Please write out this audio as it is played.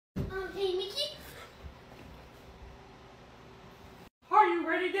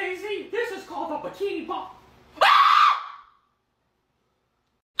me, Daisy. This is called a bikini bop.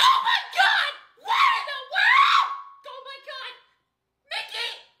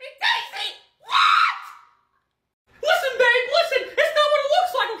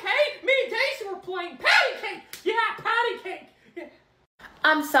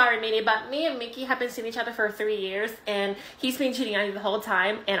 I'm sorry, Minnie, but me and Mickey have been seeing each other for 3 years, and he's been cheating on you the whole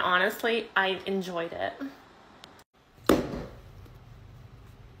time, and honestly, I enjoyed it.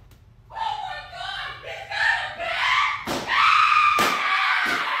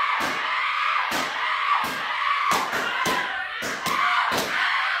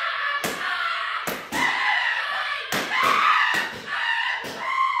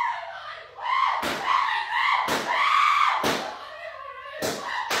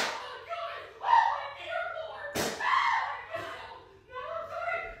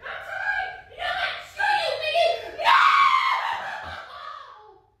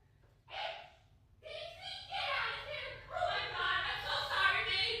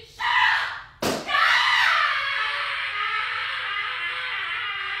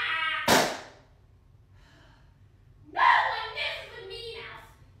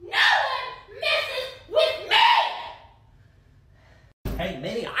 Hey,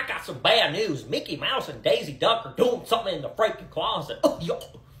 Minnie, I got some bad news. Mickey Mouse and Daisy Duck are doing something in the freaking closet. Oh, yo.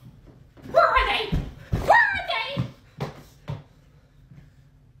 Where are they? Where are they?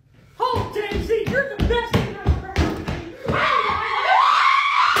 Oh, Daisy, you're the best thing I've ever heard.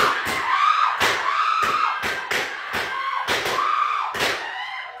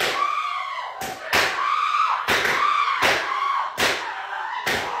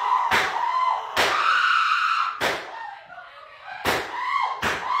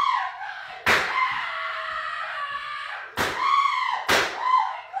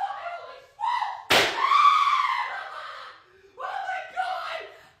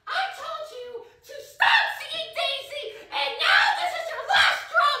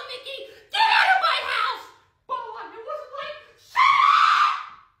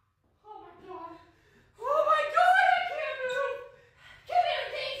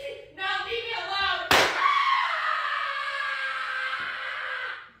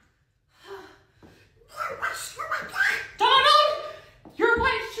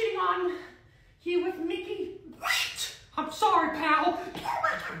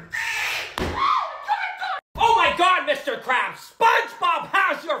 Mr. Krabs! SpongeBob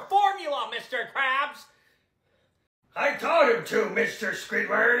has your formula, Mr. Krabs! I taught him to, Mr.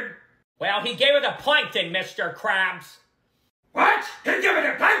 Squidward. Well, he gave it a plankton, Mr. Krabs. What? He gave it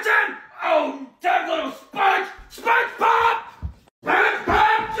a plankton? Oh, that little sponge! SpongeBob!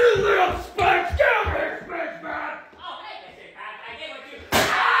 SpongeBob, you little sponge! Get over here, SpongeBob! Oh, hey, Mr. Krabs, I get what you...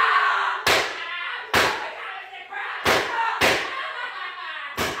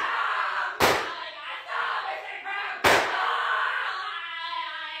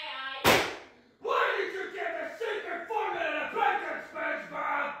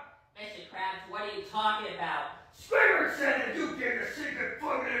 What are you talking about? Squidward said that you gave the secret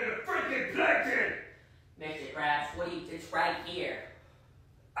formula to the freaking plankton! Mr. Krabs, what are you... It's right here.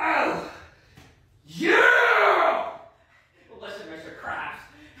 Oh! Yeah! Well, listen, Mr. Krabs.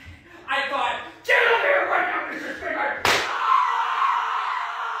 I thought... Get over here right now, Mr. Squidward!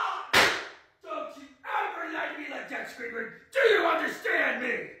 Don't you ever lie to me like that, Squidward! Do you understand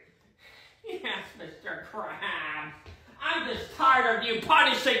me? Yes, Mr. Krabs. I'm just tired of you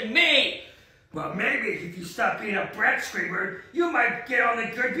punishing me! Well, maybe if you stop being a brat, Squidward, you might get on the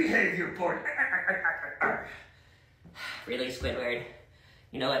good behavior board. Really, Squidward?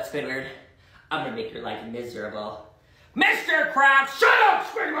 You know what, Squidward? I'm gonna make your life miserable. Mr. Krabs, shut up,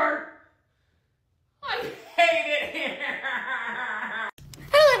 Squidward! I hate it here!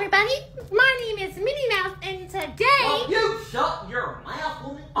 Hello, everybody. My name is Minnie Mouse, and today... Well, you shut your mouth,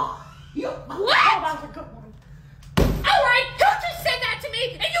 woman. Oh, you... What? Oh, that was a good one. All right, who just said that to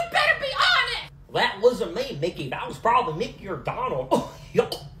me? And you better be honest! That wasn't me, Mickey. That was probably Mickey or Donald. Oh,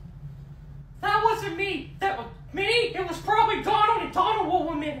 yuck. That wasn't me. That was me. It was probably Donald, and Donald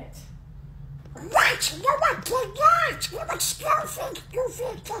will admit it. What? No one did that! You explosive, goofy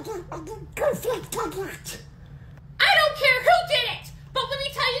idiot! I don't care who did it! But let me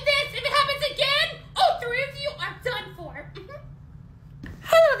tell you this, if it happens again, all three of you are done for.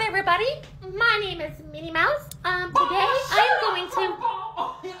 Hello there, everybody. My name is Minnie Mouse. Today I'm going to...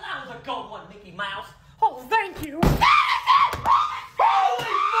 Oh, that was a good one, Mickey Mouse. Oh, thank you.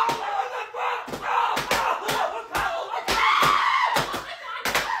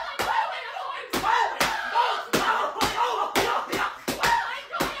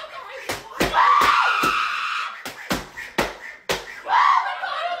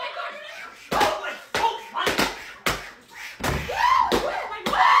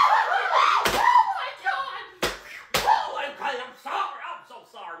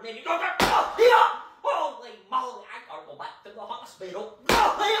 Minnie. Holy moly, I gotta go back to the hospital. I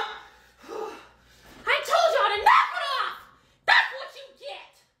told y'all to knock it off! That's what you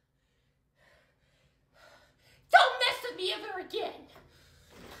get! Don't mess with me ever again!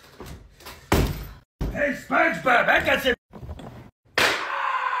 Hey, SpongeBob, I got some...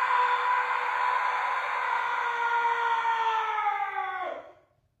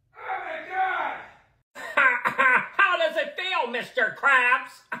 How does it feel, Mr.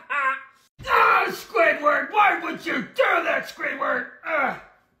 Krabs? Oh, Squidward, why would you do that, Squidward?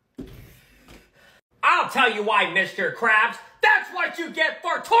 I'll tell you why, Mr. Krabs. That's what you get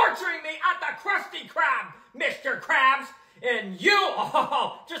for torturing me at the Krusty Krab, Mr. Krabs. And you,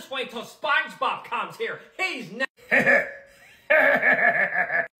 just wait till SpongeBob comes here. He's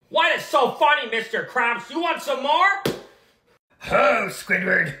What is so funny, Mr. Krabs? You want some more? Oh,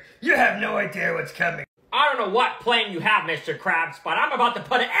 Squidward, you have no idea what's coming. I don't know what plan you have, Mr. Krabs, but I'm about to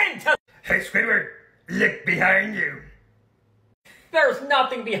put an end to... Hey, Squidward, look behind you. There's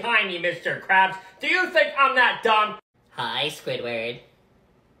nothing behind me, Mr. Krabs. Do you think I'm that dumb? Hi, Squidward.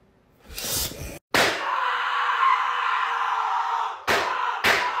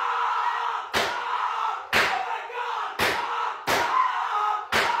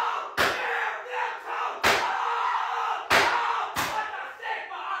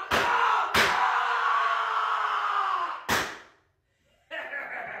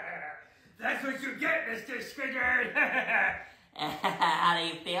 That's what you get, Mr. Squidward. How do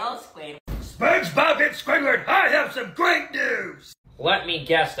you feel, Squidward? SpongeBob and Squidward, I have some great news. Let me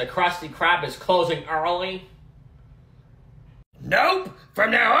guess, the Krusty Krab is closing early? Nope.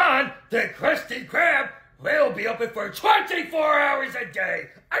 From now on, the Krusty Krab will be open for 24 hours a day.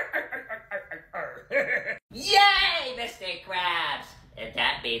 Yay, Mr. Krabs! And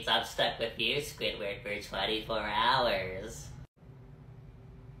that means I'm stuck with you, Squidward, for 24 hours.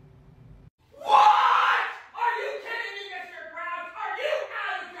 What? Are you kidding me, Mr. Krabs? Are you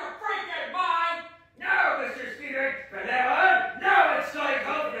out of your freaking mind? No, Mr. Squidward. From now on, no one's going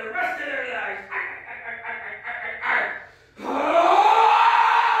home for the rest of their lives.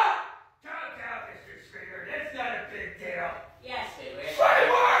 Calm down, Mr. Squidward. It's not a big deal. Yes, Squidward.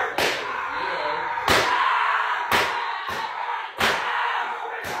 Squidward!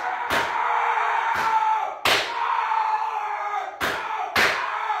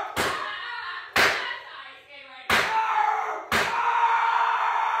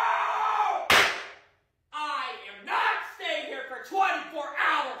 I am not staying here for 24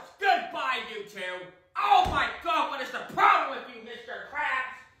 hours. Goodbye, you two. Oh my God, what is the problem with you, Mr.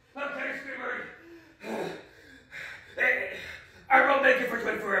 Krabs? Okay, Squidward. I won't make it for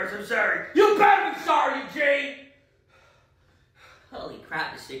 24 hours. I'm sorry. You better be sorry, Eugene. Holy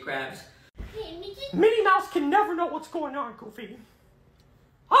crap, Mr. Krabs. Hey, Mickey. Minnie Mouse can never know what's going on, Goofy.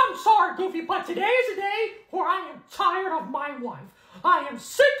 I'm sorry, Goofy, but today is a day where I am tired of my wife. I am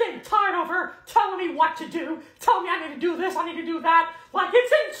sick and tired of her telling me what to do, telling me I need to do this, I need to do that. Like,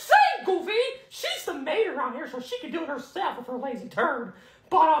 it's insane, Goofy. She's the maid around here, so she can do it herself with her lazy turd.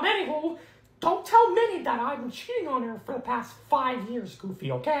 But, anywho, don't tell Minnie that I've been cheating on her for the past 5 years,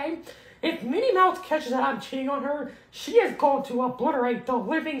 Goofy, okay? If Minnie Mouse catches that I'm cheating on her, she is going to obliterate the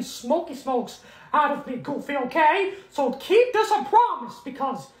living smoky smokes out of me, Goofy, okay? So keep this a promise,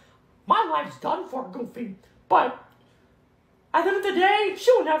 because my life's done for, Goofy. But at the end of the day,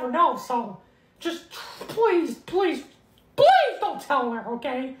 she will never know, so just please, please, please don't tell her,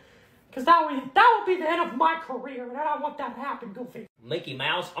 okay? Because that would be the end of my career, and I don't want that to happen, Goofy. Mickey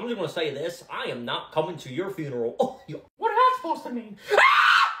Mouse, I'm just gonna say this. I am not coming to your funeral. Oh, What is that supposed to mean?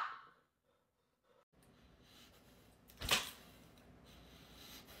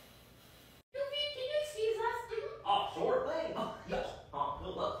 Goofy, can you excuse us? oh sure thing. Oh, yes. Oh,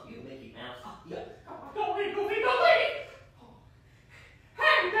 good luck to you, Mickey Mouse. Oh, yeah. Don't leave, Goofy, don't leave!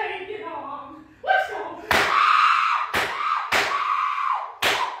 Hey, babe, get on. Let's go.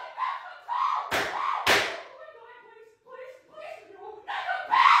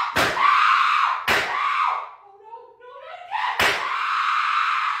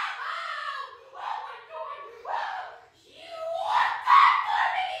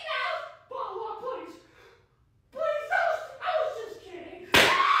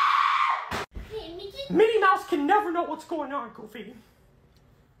 Minnie Mouse can never know what's going on, Goofy.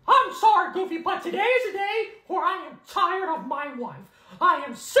 I'm sorry, Goofy, but today is a day where I am tired of my wife. I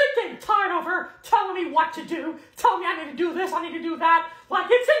am sick and tired of her telling me what to do, telling me I need to do this, I need to do that. Like,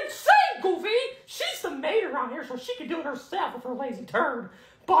 it's insane, Goofy. She's the maid around here, so she can do it herself with her lazy turd.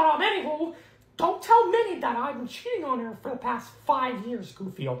 But, anywho, don't tell Minnie that I've been cheating on her for the past 5 years,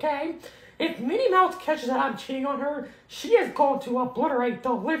 Goofy, okay? If Minnie Mouse catches that I'm cheating on her, she is going to obliterate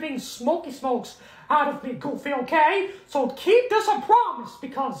the living smoky smokes out of me, Goofy, okay? So keep this a promise,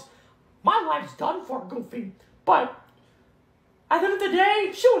 because my life's done for, Goofy. But at the end of the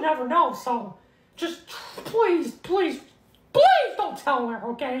day, she'll never know, so just please, please, please don't tell her,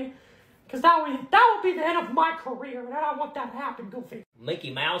 okay? Because that would be the end of my career, and I don't want that to happen, Goofy.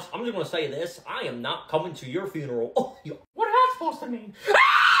 Mickey Mouse, I'm just gonna say this. I am not coming to your funeral. Oh, yeah. What is that supposed to mean?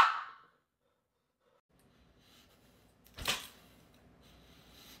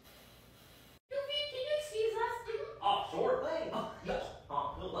 Goofy, can you excuse us? Oh, sure thing. Oh, yes.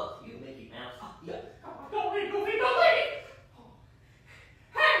 Oh, good luck to you, Mickey Mouse. Oh, yeah. Don't leave, Goofy, don't leave!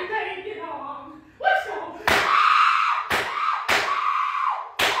 Hey, baby, let's go!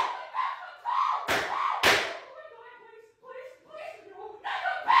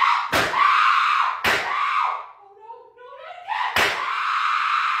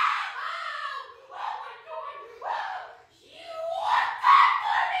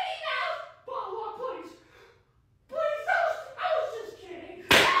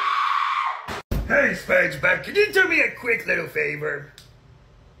 Hey, SpongeBob, can you do me a quick little favor?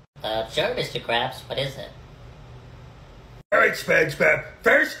 Sure, Mr. Krabs. What is it? Alright, SpongeBob.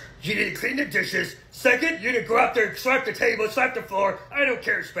 First, you need to clean the dishes. Second, you need to go out there and swipe the table, swipe the floor. I don't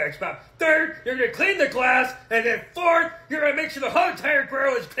care, SpongeBob. Third, you're going to clean the glass. And then fourth, you're going to make sure the whole entire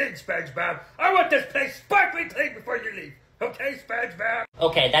grill is clean, SpongeBob. I want this place sparkling clean before you leave. Okay, SpongeBob?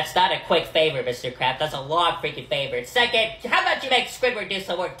 Okay, that's not a quick favor, Mr. Krabs. That's a long freaking favor. Second, how about you make Squidward do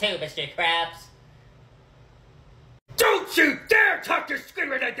some work too, Mr. Krabs? Don't you dare talk to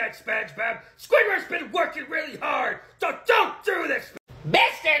Squidward like that, SpongeBob! Squidward's been working really hard, so don't do this!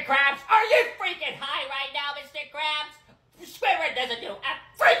 Mr. Krabs, are you freaking high right now, Mr. Krabs? Squidward doesn't do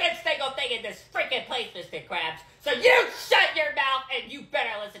a freaking single thing in this freaking place, Mr. Krabs. So you shut your mouth and you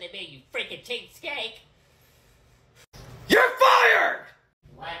better listen to me, you freaking cheapskate. You're fired!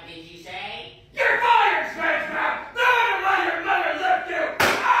 What did you say? You're fired, SpongeBob! No matter why your mother left you!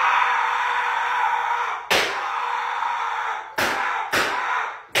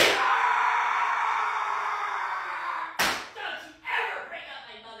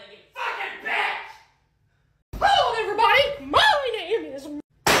 Hello, everybody! My name is...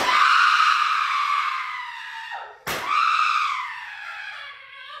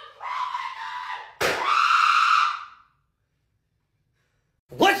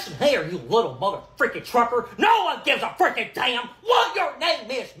 Listen here, you little mother freaking trucker. No one gives a freaking damn what your name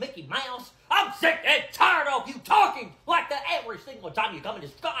is, Mickey Mouse. I'm sick and tired of you talking like that every single time you come in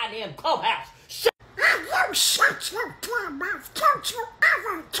this goddamn clubhouse. Shut You shut your damn mouth. Don't you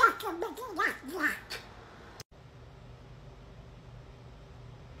ever talk to me like that.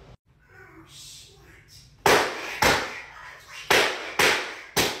 Oh, shit.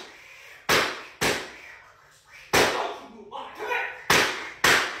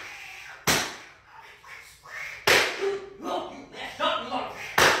 No, you messed up, you little...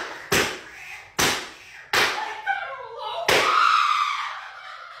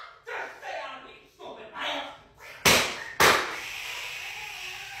 Just stay out of me, stupid man.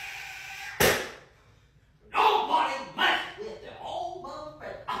 Nobody messes with the old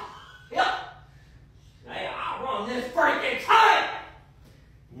motherfucker. Yeah. Hey, I run this freaking time.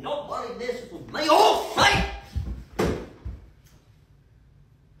 Nobody messes with me. Oh, man.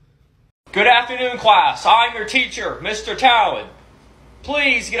 Good afternoon, class. I'm your teacher, Mr. Talon.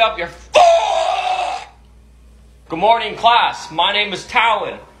 Please get up your... Good morning, class. My name is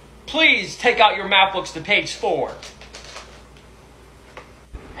Talon. Please take out your math books to page 4.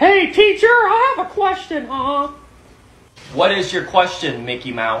 Hey, teacher, I have a question, What is your question,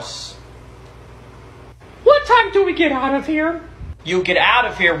 Mickey Mouse? What time do we get out of here? You get out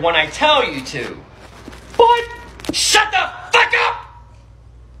of here when I tell you to. But... Shut the fuck up!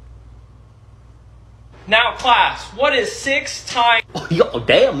 Now, class, what is 6 times... Oh, yo,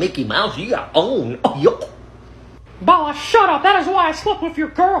 damn, Mickey Mouse, you got owned. Oh, yo. Bella, shut up. That is why I slept with your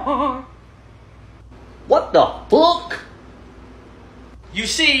girl, What the fuck? You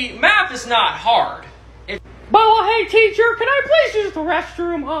see, math is not hard. Bella, hey, teacher, can I please use the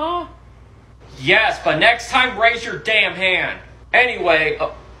restroom, Yes, but next time raise your damn hand. Anyway,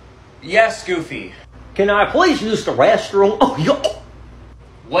 yes, Goofy. Can I please use the restroom? Oh, yo.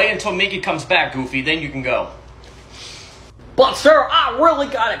 Wait until Mickey comes back, Goofy, then you can go. But, sir, I really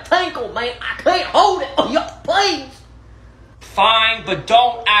got a tinkle, man. I can't hold it. Oh, yo, please. Fine, but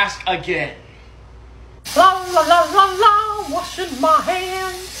don't ask again. La la la la la, washing my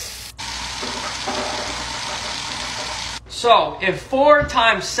hands. So, if 4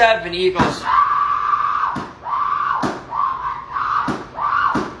 times 7 equals...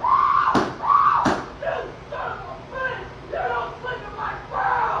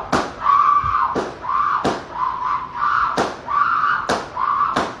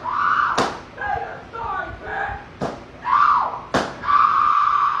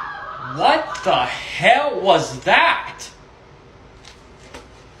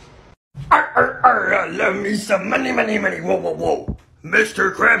 Love me some money, money, money. Whoa, whoa, whoa.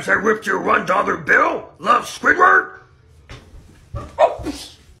 Mr. Krabs, I ripped your $1 bill. Love Squidward?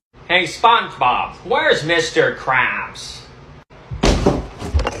 Hey, SpongeBob, where's Mr. Krabs?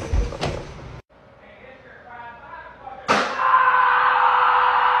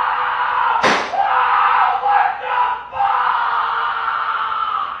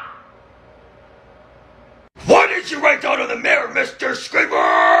 Why didn't you write down on the mirror, Mr.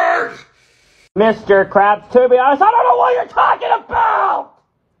 Squidward? Mr. Krabs, to be honest, I don't know what you're talking about!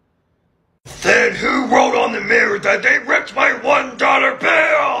 Then who wrote on the mirror that they ripped my $1 bill?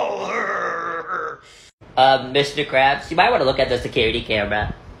 Mr. Krabs, you might want to look at the security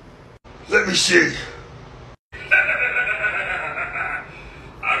camera. Let me see. I'm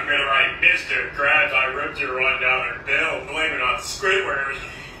gonna write, Mr. Krabs, I ripped your $1 bill. Blame it on Squidward.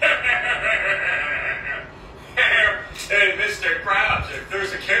 Hey, Mr. Krabs, if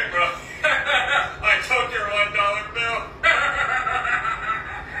there's a camera, I took your $1 bill.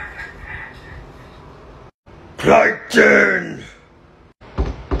 Plankton!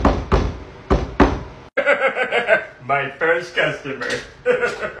 My first customer.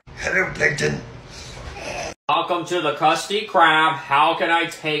 Hello, Plankton. Welcome to the Krusty Krab. How can I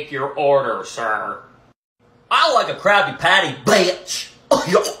take your order, sir? I like a Krabby Patty, bitch.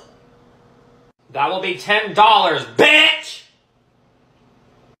 That will be $10, bitch!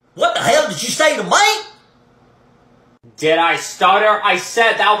 What the hell did you say to me? Did I stutter? I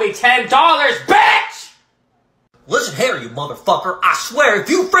said that'll be $10, bitch! Listen here, you motherfucker. I swear, if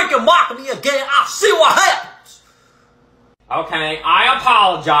you freaking mock me again, I'll see what happens. Okay, I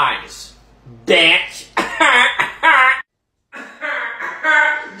apologize, bitch.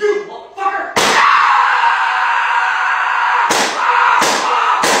 You motherfucker!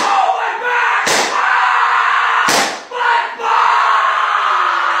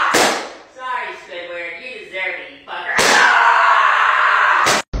 Sorry, Squidward. You deserve it, you fucker.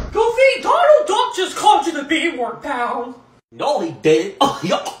 Goofy, Donald Duck just called you the B-word, pal. No, he didn't.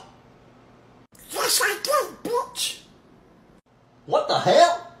 Yes, I did, bitch. What the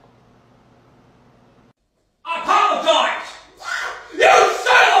hell? I apologize! You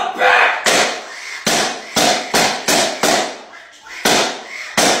son of a bitch!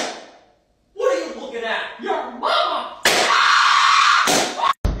 What are you looking at? Your mama.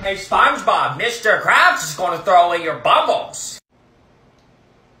 Hey, SpongeBob, Mr. Krabs is going to throw away your bubbles.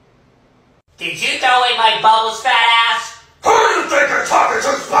 Did you throw away my bubbles, fat ass? Who do you think you're talking to,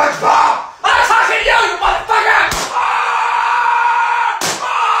 SpongeBob? I'm talking to you, you motherfucker!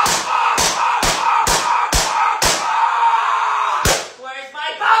 Where's my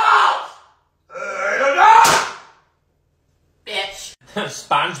bubbles? I don't know. Bitch.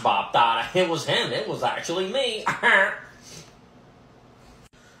 SpongeBob thought it was him. It was actually me. Okay,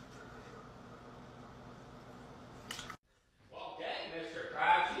 Mr.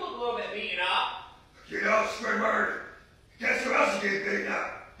 Krabs, you look a little bit beaten up. You know, Squidward, guess who else is getting beaten up?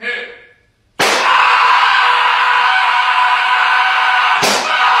 Who?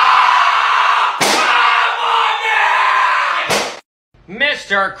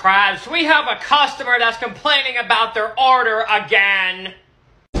 Mr. Krabs, we have a customer that's complaining about their order again.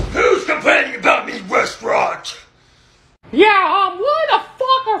 Who's complaining about me restaurant? Yeah, why the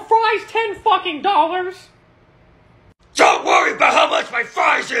fuck are fries $10 fucking? Don't worry about how much my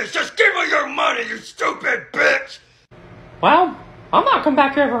fries is. Just give me your money, you stupid bitch. Well, I'm not coming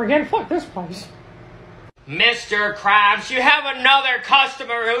back here ever again. Fuck this place. Mr. Krabs, you have another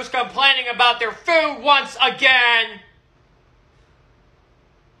customer who's complaining about their food once again.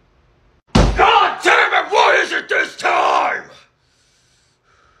 God damn it, what is it this time?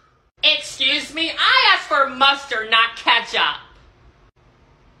 Excuse me, I asked for mustard, not ketchup.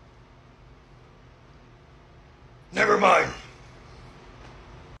 Never mind.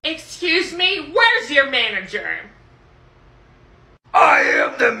 Excuse me, where's your manager? I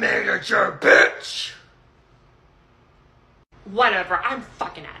am the manager, bitch. Whatever, I'm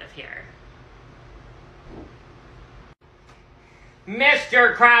fucking out of here.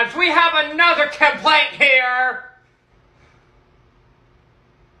 Mr. Krabs, we have another complaint here.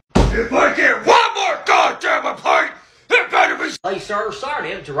 If I get one more goddamn complaint, it better be. Hey, sir, sorry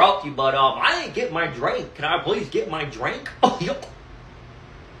to interrupt you, but I didn't get my drink. Can I please get my drink? Oh, yep.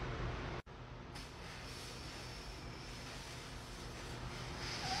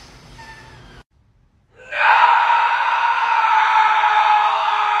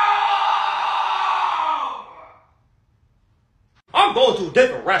 I'm going to a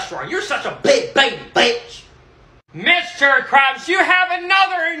different restaurant. You're such a big baby bitch. Mr. Krabs, you have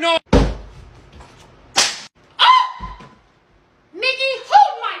another Mickey,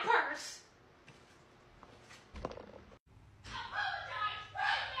 hold my purse!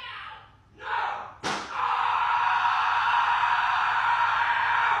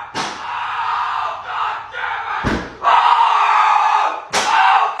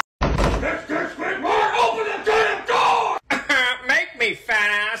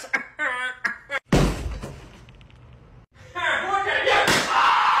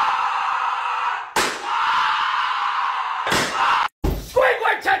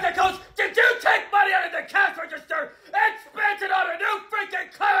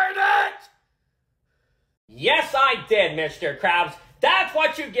 again, Mr. Krabs. That's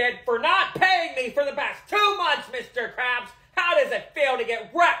what you get for not paying me for the past 2 months, Mr. Krabs. How does it feel to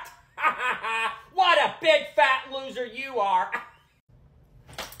get wrecked? What a big fat loser you are.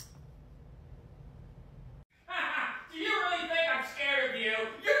 Do you really think I'm scared of you?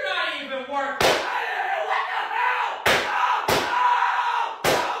 You're not even worth it. What the hell?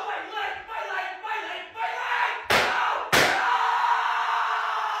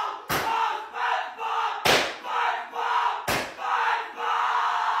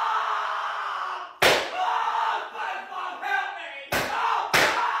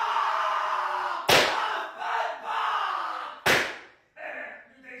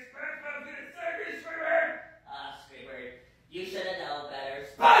 You should have known better.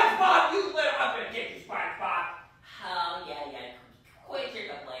 SpongeBob, you lit up and get you, SpongeBob. Oh, yeah. Quit your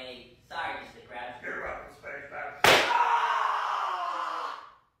complaining. Sorry, Mr. Krabs. You're welcome, SpongeBob.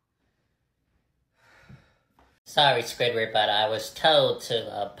 Sorry, Squidward, but I was told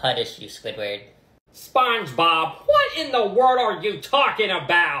to punish you, Squidward. SpongeBob, what in the world are you talking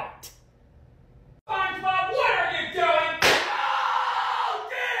about? SpongeBob, what are you doing? Oh,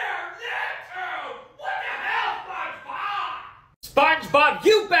 dear, that too! What the hell, SpongeBob? SpongeBob,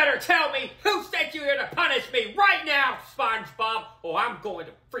 you better tell me who sent you here to punish me right now, SpongeBob, or I'm going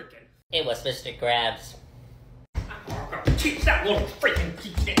to freaking... It was Mr. Krabs. I'm going to teach that little freaking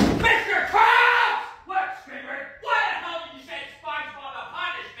piece of Mr. Krabs! What, Squidward? Why the hell did you send SpongeBob to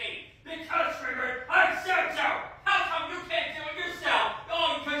punish me? Because, Squidward, I said so! How come you can't do it yourself?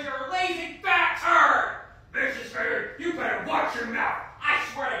 Oh, because you're a lazy fat turd! Mr. Squidward, you better watch your mouth! I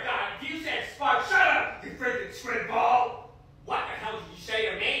swear to God, if you said Sponge, shut up, you freaking squidball! What the hell did you say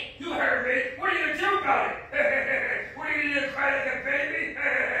to me? You heard me! What are you gonna do about it? What are you gonna do, cry like a baby?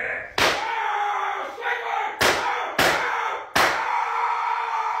 Oh, Squidward!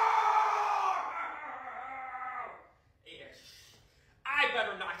 I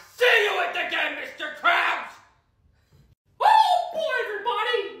better not see you again, Mr. Krabs! Oh boy,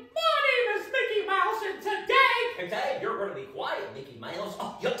 everybody! My name is Mickey Mouse, and Today, you're going to be quiet, Mickey Mouse.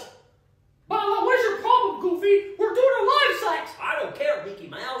 Oh, yuck. what's your problem, Goofy? We're doing a live sex. I don't care, Mickey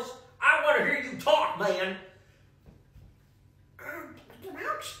Mouse. I want to hear you talk, man.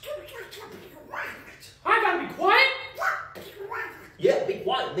 I gotta be quiet. Yeah, be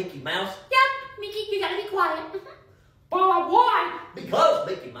quiet, Mickey Mouse. Yep, Mickey, you gotta be quiet. Why? Because,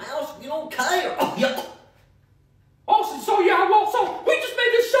 Mickey Mouse, you don't care. Oh, yuck. So we just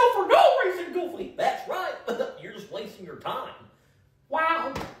made this show for no reason, Goofy. That's right. You're just wasting your time.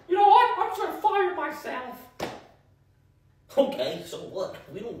 Wow. You know what? I'm just gonna fire myself. Okay, so what?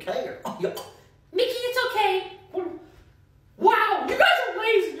 We don't care. Oh, yuck. Mickey, it's okay. Wow, you guys are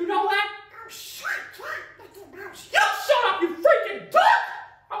lazy, you know that? Shut up, you freaking duck!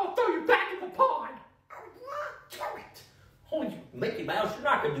 I will throw you back in the pond. Oh, you Mickey Mouse, you're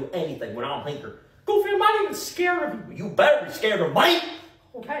not going to do anything when I'm here. Goofy, I'm not even scared of you. You better be scared of me.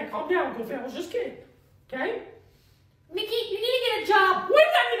 Okay, calm down, Goofy. I was just kidding. Okay? Mickey, you need to get a job. When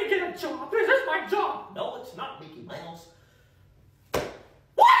did I need to get a job? This is my job. No, it's not Mickey Mouse. What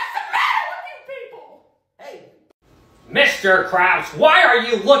is the matter with you people? Hey. Mr. Krabs, why are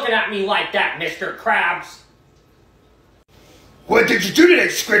you looking at me like that, Mr. Krabs? What did you do today,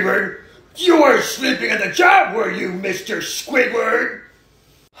 Squidward? You weren't sleeping at the job, were you, Mr. Squidward?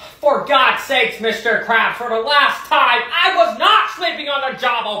 For God's sakes, Mr. Krabs, for the last time, I was not sleeping on the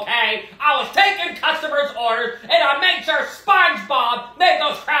job, okay? I was taking customers' orders, and I made sure SpongeBob made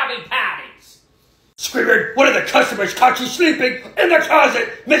those Krabby Patties. Squidward, one of the customers caught you sleeping in the closet,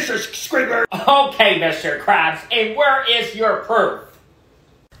 Mr. Squidward. Okay, Mr. Krabs, and where is your proof?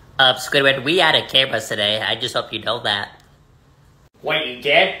 Squidward, we added cameras today. I just hope you know that. Wait, you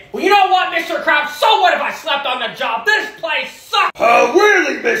did? Well, you know what, Mr. Krabs? So what if I slept on the job? This place sucks! Oh,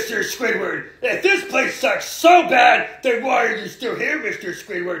 really, Mr. Squidward? If this place sucks so bad, then why are you still here, Mr.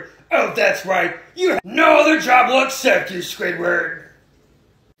 Squidward? Oh, that's right. You have no other job will accept you, Squidward.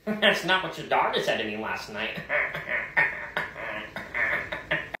 That's not what your daughter said to me last night.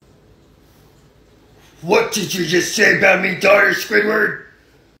 What did you just say about me, daughter, Squidward?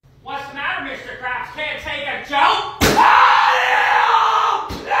 What's the matter, Mr. Krabs? Can't take a joke?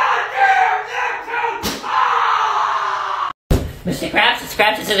 Mr.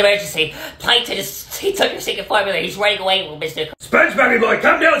 Krabs, it's an emergency. Plankton he took your secret formula. He's running away with Mr. SpongeBob, boy,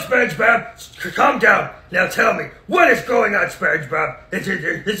 calm down, SpongeBob. Calm down. Now tell me, what is going on, SpongeBob?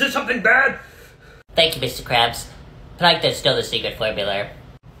 Is this something bad? Thank you, Mr. Krabs. Plankton stole the secret formula.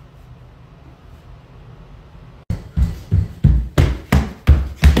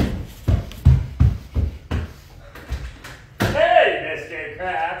 Hey, Mr.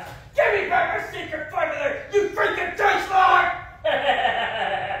 Krabs! Give me back my secret formula, you freaking thirsty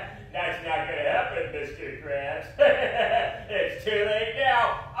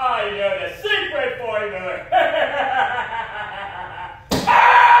I know the secret formula.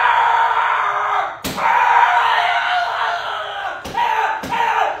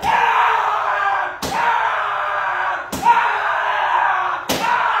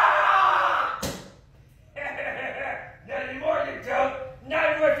 Not anymore, you don't.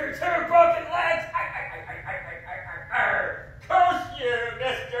 Not with your two broken legs. Curse you,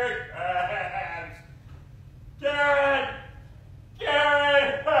 Mr. Krabs. Karen,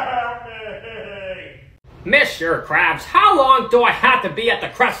 help me. Mr. Krabs, how long do I have to be at the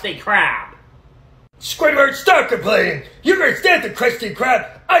Krusty Krab? Squidward, stop complaining. You're gonna stay at the Krusty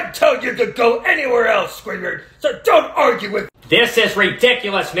Krab. I'd tell you to go anywhere else, Squidward. So don't argue with. This is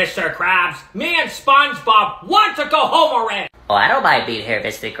ridiculous, Mr. Krabs. Me and SpongeBob want to go home already. Oh, I don't mind being here,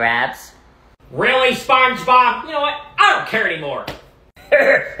 Mr. Krabs. Really, SpongeBob? You know what? I don't care anymore.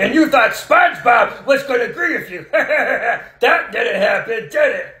 And you thought SpongeBob was gonna agree with you. That didn't happen,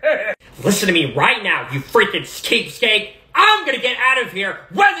 did it? Listen to me right now, you freaking cheapskate. I'm gonna get out of here,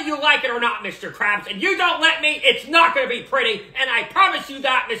 whether you like it or not, Mr. Krabs. And you don't let me, it's not gonna be pretty. And I promise you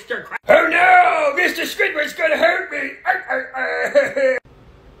that, Mr. Krabs. Oh no! Mr. Squidward's gonna hurt me!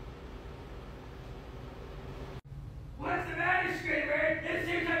 What's the matter, Squidward? It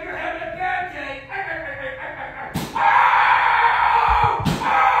seems like you're having a bad day.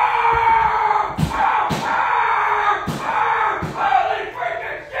 Holy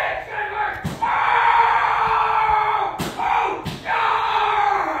freaking shit, Squidward!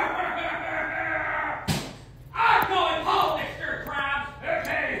 I'm going home, Mr. Krabs.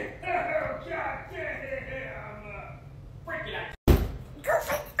 Okay. Oh, God damn. Freaking out.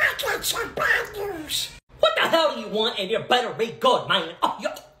 Goofy, I got some bad news. What the hell do you want? And you better be good, man. Oh, you...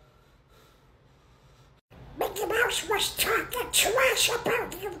 Mickey Mouse was talking trash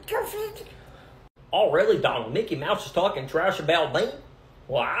about you, Goofy. Oh, really, Donald? Mickey Mouse is talking trash about me?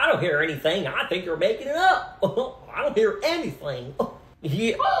 Well, I don't hear anything. I think you're making it up. I don't hear anything.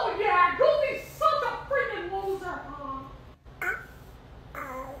 Yeah. Oh yeah, Goofy's such a freaking loser, huh?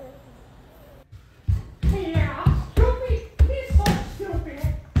 Yeah, Goofy, he's so stupid.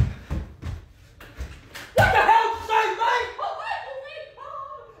 What the hell did you say, man? Oh, hi, Goofy.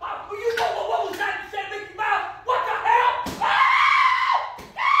 What was that you said, Mickey Mouse? What the hell?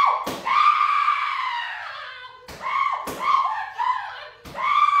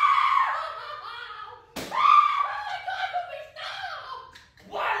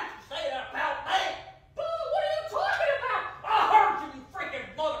 Why did you say that about me? What are you talking about? I heard you, you freaking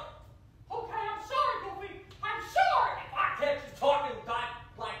mother. Okay, I'm sorry, Goofy. I'm sorry. If I catch you talking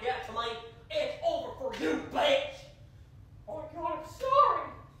like that to me, it's over for you, bitch. Oh my God, I'm sorry.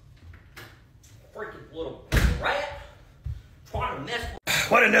 Freaking little rat. Trying to mess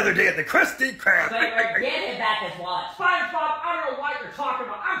with What another day at the Krusty Krab. Get him back his watch. SpongeBob. I don't know what you're talking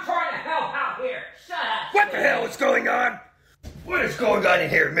about. I'm trying to help out here. Shut up. What the hell is going on? What is going on in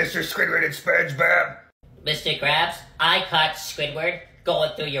here, Mr. Squidward and SpongeBob? Mr. Krabs, I caught Squidward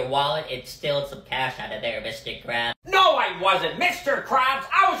going through your wallet and stealing some cash out of there, Mr. Krabs. No, I wasn't, Mr. Krabs.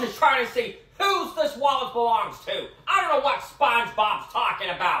 I was just trying to see whose this wallet belongs to. I don't know what SpongeBob's talking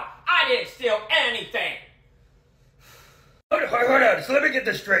about. I didn't steal anything. Hold on. So let me get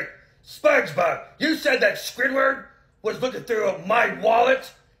this straight. SpongeBob, you said that Squidward was looking through my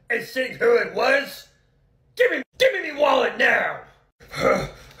wallet and seeing who it was? Give me me wallet now!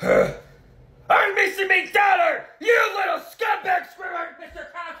 I'm missing me dollar! You little scumbag, Squidward! Mr.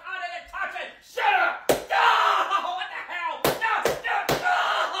 Krabs, I didn't touch it. Shut up! No! What the hell? No!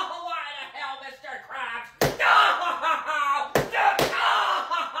 Why the hell, Mr. Krabs?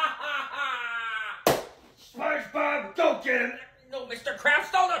 SpongeBob, go get him! No, Mr.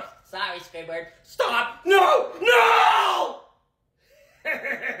 Krabs, don't. Sorry, Squidward. Stop! No!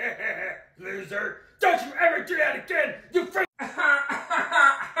 Loser! Don't you ever do that again! You freak!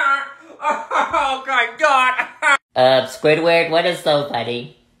 Oh, my God. Squidward, what is so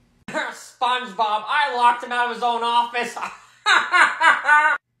funny? SpongeBob, I locked him out of his own office. Mr.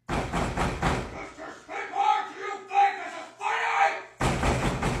 Squidward, do you think this is funny?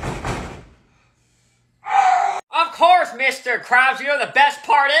 Of course, Mr. Krabs. You know the best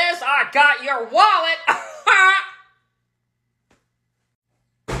part is I got your wallet.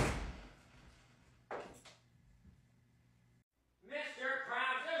 Mr.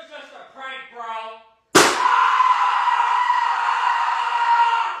 Krabs, it was just a prank, bro.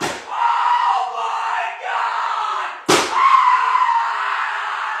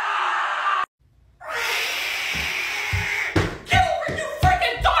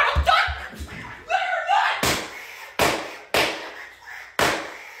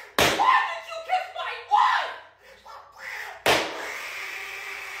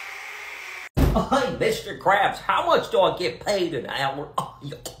 Hey, Mr. Krabs, how much do I get paid an hour?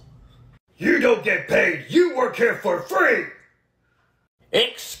 You don't get paid. You work here for free.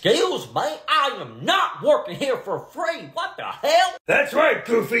 Excuse me, I am not working here for free. What the hell? That's right,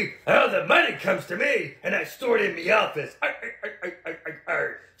 Goofy. All the money comes to me, and I store it in the office.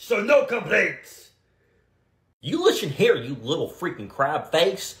 So no complaints. You listen here, you little freaking crab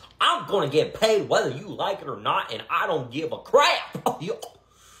face. I'm gonna get paid whether you like it or not, and I don't give a crap.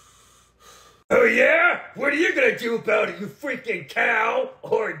 Oh yeah? What are you gonna do about it, you freaking cow?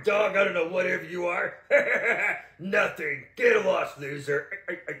 Or dog, I don't know, whatever you are. Nothing. Get lost, loser.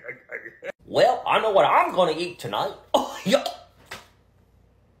 Well, I know what I'm gonna eat tonight.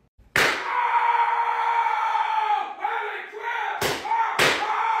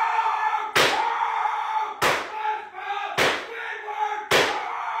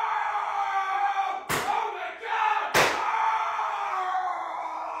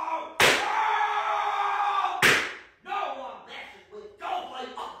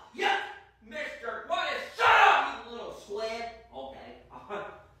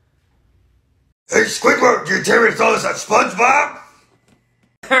 Hey, Squidward, you dare to call us a SpongeBob?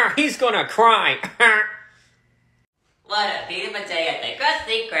 He's gonna cry. What a beat him a day at the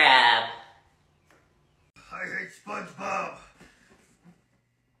Krusty Krab. I hate SpongeBob.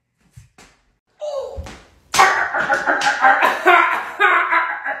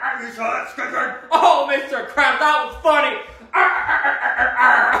 You saw that, Squidward? Oh, Mr. Krabs, that was funny.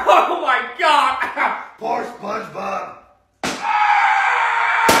 Oh my God. Poor SpongeBob.